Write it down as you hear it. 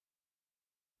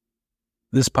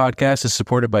This podcast is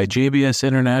supported by JBS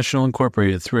International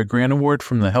Incorporated through a grant award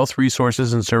from the Health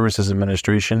Resources and Services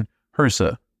Administration,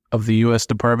 HRSA, of the U.S.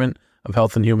 Department of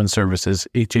Health and Human Services,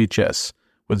 HHS,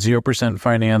 with 0%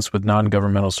 finance with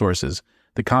non-governmental sources.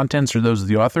 The contents are those of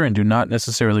the author and do not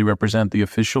necessarily represent the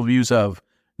official views of,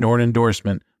 nor an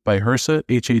endorsement by HRSA,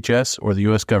 HHS, or the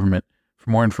U.S. government. For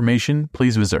more information,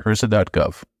 please visit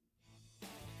hrsa.gov.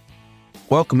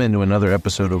 Welcome into another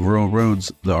episode of Rural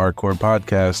Roads, the RCORP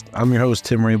podcast. I'm your host,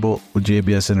 Tim Rabel with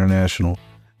JBS International.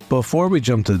 Before we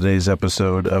jump to today's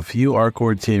episode, a few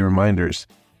RCORP TA reminders.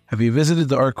 Have you visited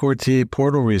the RCORP TA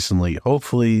portal recently?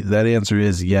 Hopefully that answer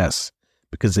is yes,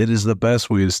 because it is the best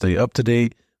way to stay up to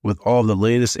date with all the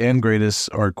latest and greatest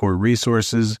RCORP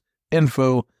resources,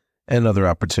 info, and other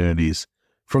opportunities.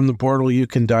 From the portal, you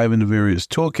can dive into various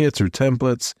toolkits or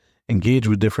templates, engage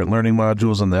with different learning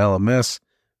modules on the LMS,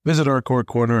 visit RCORP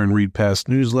Corner and read past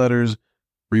newsletters,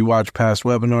 rewatch past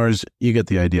webinars. You get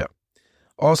the idea.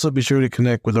 Also, be sure to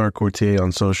connect with RCORP TA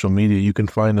on social media. You can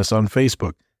find us on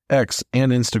Facebook, X,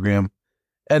 and Instagram.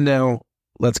 And now,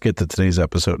 let's get to today's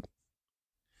episode.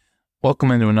 Welcome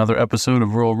into another episode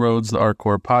of Rural Roads, the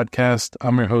RCORP podcast.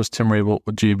 I'm your host, Tim Rabel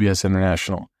with JBS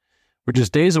International. We're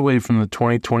just days away from the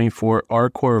 2024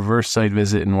 RCORP Reverse Site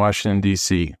visit in Washington,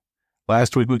 D.C.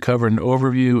 Last week, we covered an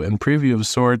overview and preview of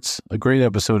sorts, a great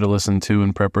episode to listen to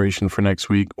in preparation for next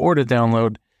week, or to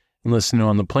download and listen to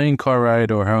on the plane, car ride,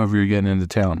 or however you're getting into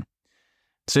town.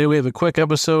 Today, we have a quick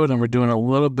episode, and we're doing a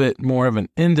little bit more of an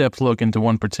in-depth look into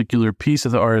one particular piece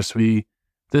of the RSV,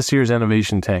 this year's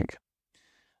Innovation Tank.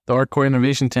 The RCORP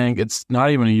Innovation Tank, it's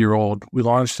not even a year old. We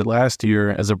launched it last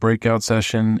year as a breakout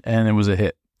session, and it was a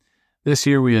hit. This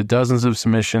year, we had dozens of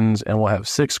submissions, and we'll have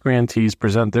 6 grantees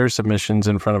present their submissions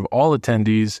in front of all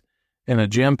attendees in a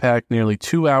jam-packed, nearly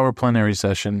 2-hour plenary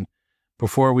session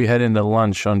before we head into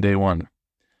lunch on day one.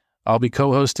 I'll be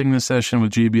co-hosting this session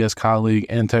with GBS colleague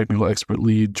and technical expert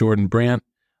lead Jordan Brandt.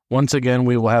 Once again,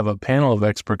 we will have a panel of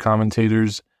expert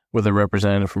commentators with a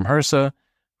representative from HRSA,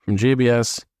 from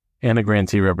JBS, and a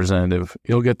grantee representative.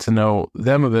 You'll get to know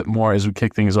them a bit more as we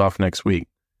kick things off next week.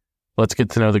 Let's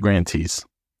get to know the grantees.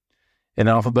 In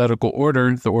alphabetical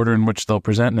order, the order in which they'll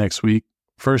present next week.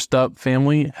 First up,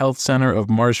 Family Health Center of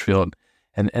Marshfield,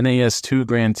 an NAS2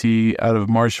 grantee out of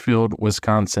Marshfield,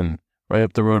 Wisconsin, right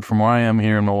up the road from where I am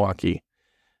here in Milwaukee.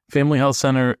 Family Health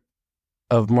Center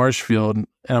of Marshfield, and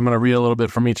I'm going to read a little bit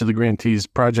from each of the grantees'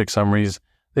 project summaries.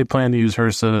 They plan to use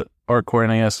HRSA RCORP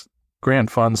NAS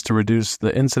grant funds to reduce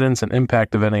the incidence and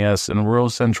impact of NAS in rural,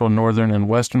 central, northern, and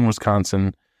western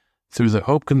Wisconsin through the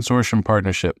HOPE Consortium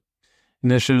Partnership.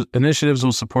 Initiatives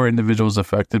will support individuals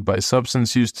affected by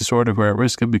substance use disorder who are at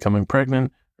risk of becoming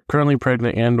pregnant, currently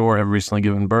pregnant, and or have recently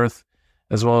given birth,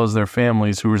 as well as their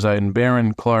families who reside in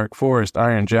Barron, Clark, Forest,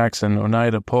 Iron, Jackson,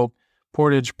 Oneida, Polk,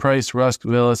 Portage, Price, Rusk,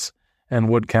 Vilas, and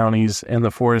Wood counties, and the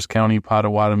Forest County,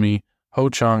 Potawatomi,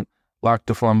 Ho-Chunk, Lac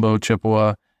du Flambeau,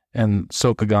 Chippewa, and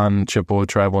Sokogon, Chippewa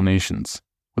tribal nations.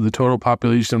 With a total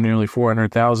population of nearly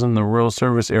 400,000, the rural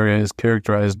service area is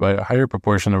characterized by a higher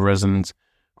proportion of residents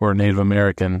who are Native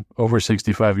American, over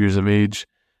 65 years of age,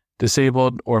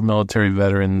 disabled, or military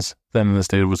veterans than in the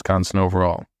state of Wisconsin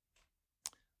overall.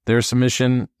 Their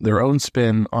submission, their own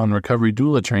spin on recovery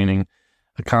doula training,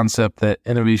 a concept that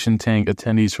Innovation Tank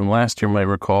attendees from last year might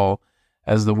recall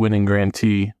as the winning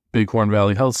grantee, Bighorn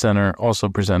Valley Health Center, also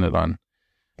presented on.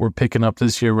 We're picking up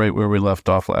this year right where we left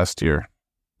off last year.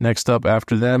 Next up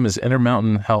after them is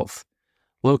Intermountain Health.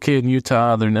 Located in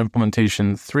Utah, they're an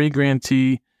Implementation 3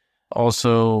 grantee.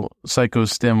 Also,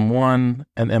 PsychoSTEM 1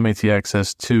 and MAT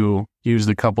Access 2 used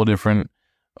a couple different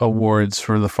awards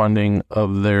for the funding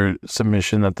of their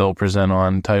submission that they'll present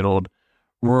on, titled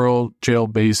Rural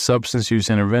Jail-Based Substance Use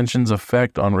Interventions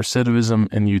Effect on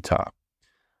Recidivism in Utah.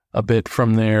 A bit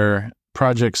from their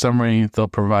project summary, they'll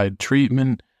provide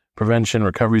treatment, prevention,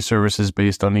 recovery services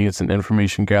based on needs and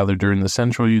information gathered during the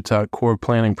Central Utah Core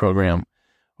Planning Program.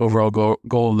 Overall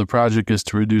goal of the project is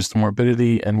to reduce the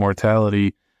morbidity and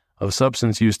mortality of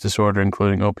substance use disorder,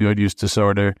 including opioid use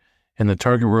disorder, in the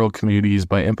target rural communities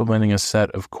by implementing a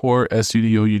set of core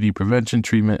SUD-OUD prevention,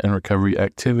 treatment, and recovery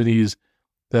activities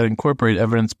that incorporate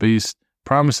evidence-based,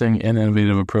 promising, and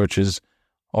innovative approaches.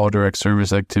 All direct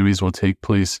service activities will take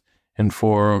place in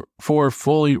four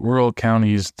fully rural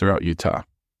counties throughout Utah.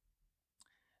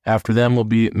 After them will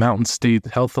be Mountain State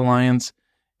Health Alliance,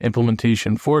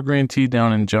 Implementation 4 grantee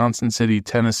down in Johnson City,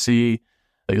 Tennessee.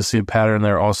 You'll see a pattern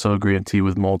there, also a grantee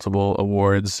with multiple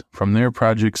awards. From their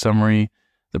project summary,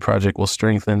 the project will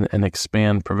strengthen and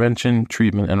expand prevention,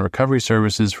 treatment, and recovery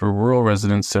services for rural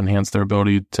residents to enhance their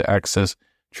ability to access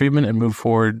treatment and move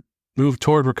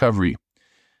toward recovery.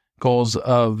 Goals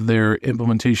of their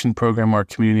implementation program are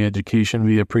community education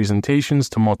via presentations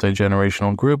to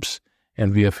multi-generational groups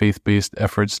and via faith-based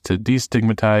efforts to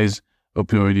destigmatize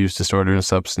opioid use disorder and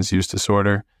substance use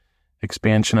disorder,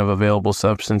 expansion of available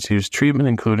substance use treatment,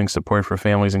 including support for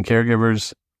families and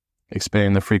caregivers,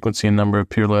 expanding the frequency and number of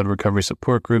peer-led recovery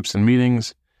support groups and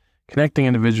meetings, connecting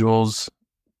individuals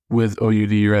with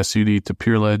OUD or SUD to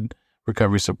peer-led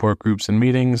recovery support groups and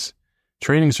meetings,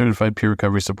 training certified peer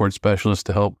recovery support specialists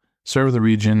to help serve the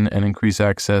region and increase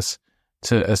access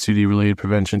to SUD-related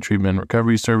prevention, treatment, and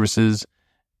recovery services,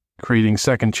 creating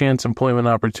second chance employment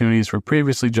opportunities for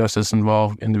previously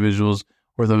justice-involved individuals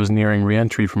or those nearing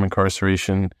reentry from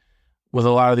incarceration. With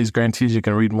a lot of these grantees, you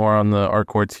can read more on the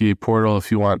RCORP TA portal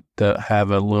if you want to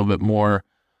have a little bit more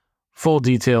full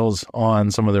details on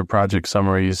some of their project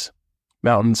summaries.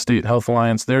 Mountain State Health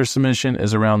Alliance, their submission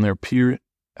is around their Peer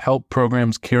Help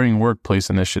Program's Caring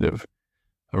Workplace Initiative,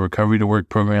 a recovery to work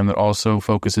program that also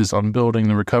focuses on building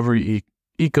the recovery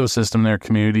ecosystem in their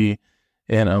community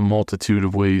in a multitude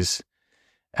of ways.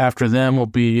 After them will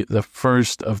be the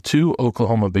first of two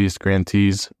Oklahoma-based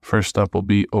grantees. First up will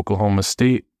be Oklahoma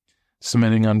State,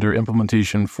 submitting under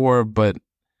Implementation 4, but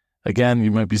again, you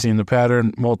might be seeing the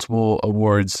pattern, multiple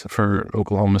awards for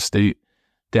Oklahoma State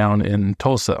down in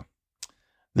Tulsa.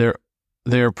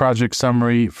 Their project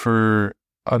summary for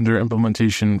under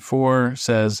Implementation 4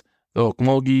 says, the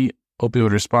Okmulgee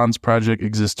Opioid Response Project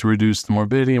exists to reduce the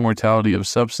morbidity and mortality of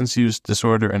substance use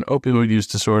disorder and opioid use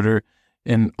disorder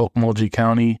in Okmulgee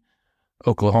County,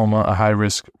 Oklahoma, a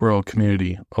high-risk rural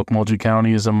community. Okmulgee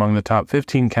County is among the top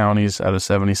 15 counties out of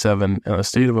 77 in the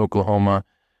state of Oklahoma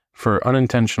for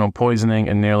unintentional poisoning,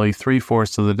 and nearly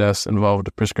 3/4 of the deaths involved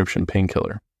a prescription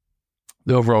painkiller.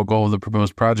 The overall goal of the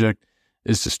proposed project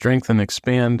is to strengthen and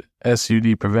expand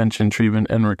SUD prevention, treatment,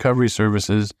 and recovery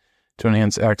services to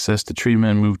enhance access to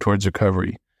treatment and move towards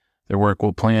recovery. Their work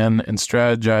will plan and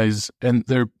strategies will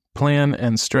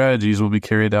be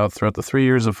carried out throughout the 3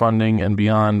 years of funding and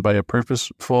beyond by a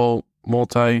purposeful,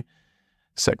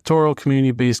 multi-sectoral,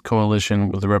 community-based coalition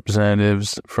with the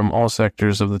representatives from all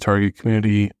sectors of the target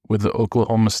community, with the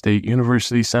Oklahoma State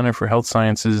University Center for Health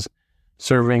Sciences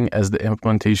serving as the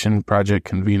implementation project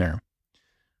convener.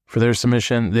 For their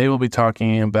submission, they will be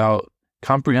talking about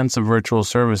comprehensive virtual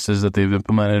services that they've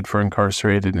implemented for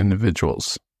incarcerated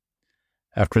individuals.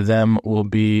 After them will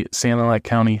be Sanilac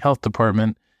County Health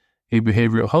Department, a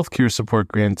behavioral health care support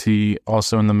grantee,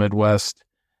 also in the Midwest,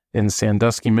 in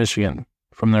Sandusky, Michigan.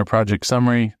 From their project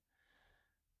summary,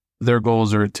 their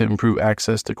goals are to improve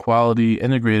access to quality,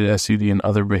 integrated SUD and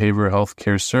other behavioral health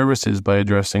care services by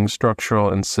addressing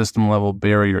structural and system-level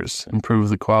barriers, improve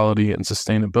the quality and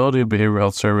sustainability of behavioral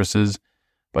health services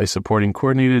by supporting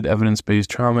coordinated, evidence-based,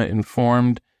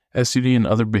 trauma-informed SUD and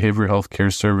other behavioral health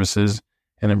care services,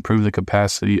 and improve the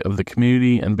capacity of the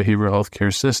community and behavioral health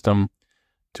care system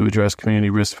to address community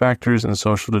risk factors and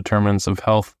social determinants of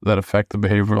health that affect the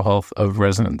behavioral health of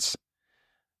residents.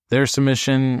 Their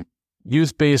submission,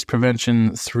 youth-based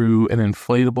prevention through an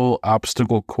inflatable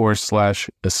obstacle course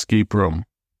 / escape room.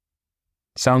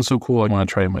 Sounds so cool, I want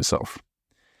to try it myself.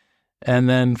 And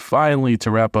then finally,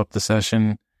 to wrap up the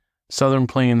session, Southern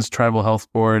Plains Tribal Health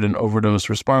Board and Overdose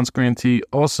Response Grantee,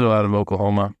 also out of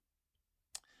Oklahoma.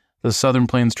 The Southern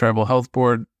Plains Tribal Health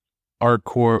Board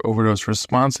RCORP Overdose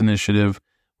Response Initiative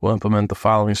will implement the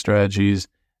following strategies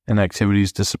and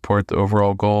activities to support the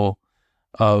overall goal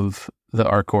of the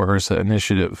RCORP HRSA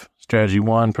initiative. Strategy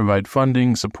 1, provide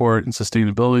funding, support, and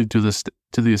sustainability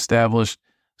to the established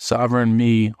Sovereign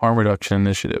Me Harm Reduction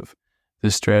Initiative.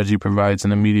 This strategy provides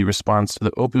an immediate response to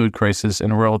the opioid crisis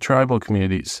in rural tribal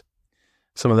communities.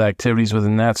 Some of the activities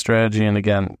within that strategy, and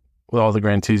again, with all the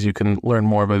grantees, you can learn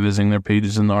more by visiting their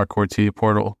pages in the RCORP TA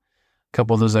portal. A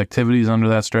couple of those activities under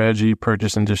that strategy: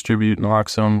 purchase and distribute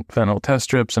naloxone fentanyl test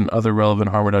strips and other relevant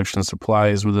harm reduction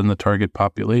supplies within the target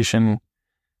population.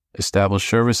 Establish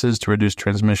services to reduce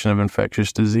transmission of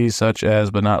infectious disease, such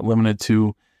as, but not limited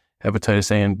to, hepatitis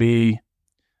A and B,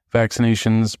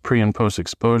 vaccinations, pre- and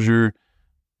post-exposure,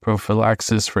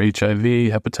 prophylaxis for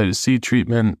HIV, hepatitis C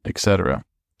treatment, etc.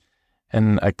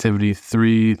 And activity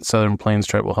 3, Southern Plains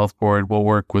Tribal Health Board will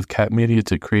work with CAT Media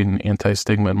to create an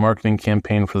anti-stigma and marketing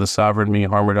campaign for the Sovereign Me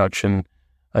Harm Reduction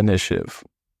Initiative.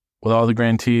 With all the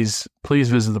grantees, please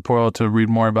visit the portal to read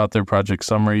more about their project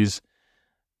summaries.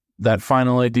 That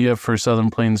final idea for Southern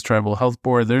Plains Tribal Health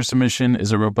Board, their submission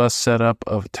is a robust setup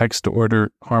of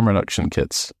text-to-order harm reduction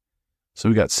kits. So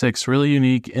we got 6 really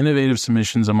unique, innovative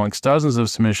submissions amongst dozens of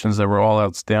submissions that were all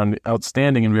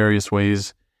outstanding in various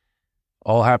ways.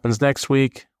 All happens next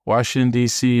week, Washington,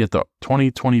 D.C. at the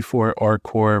 2024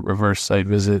 RCORP Reverse Site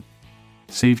Visit.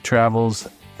 Safe travels.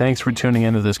 Thanks for tuning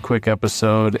into this quick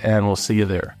episode, and we'll see you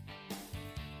there.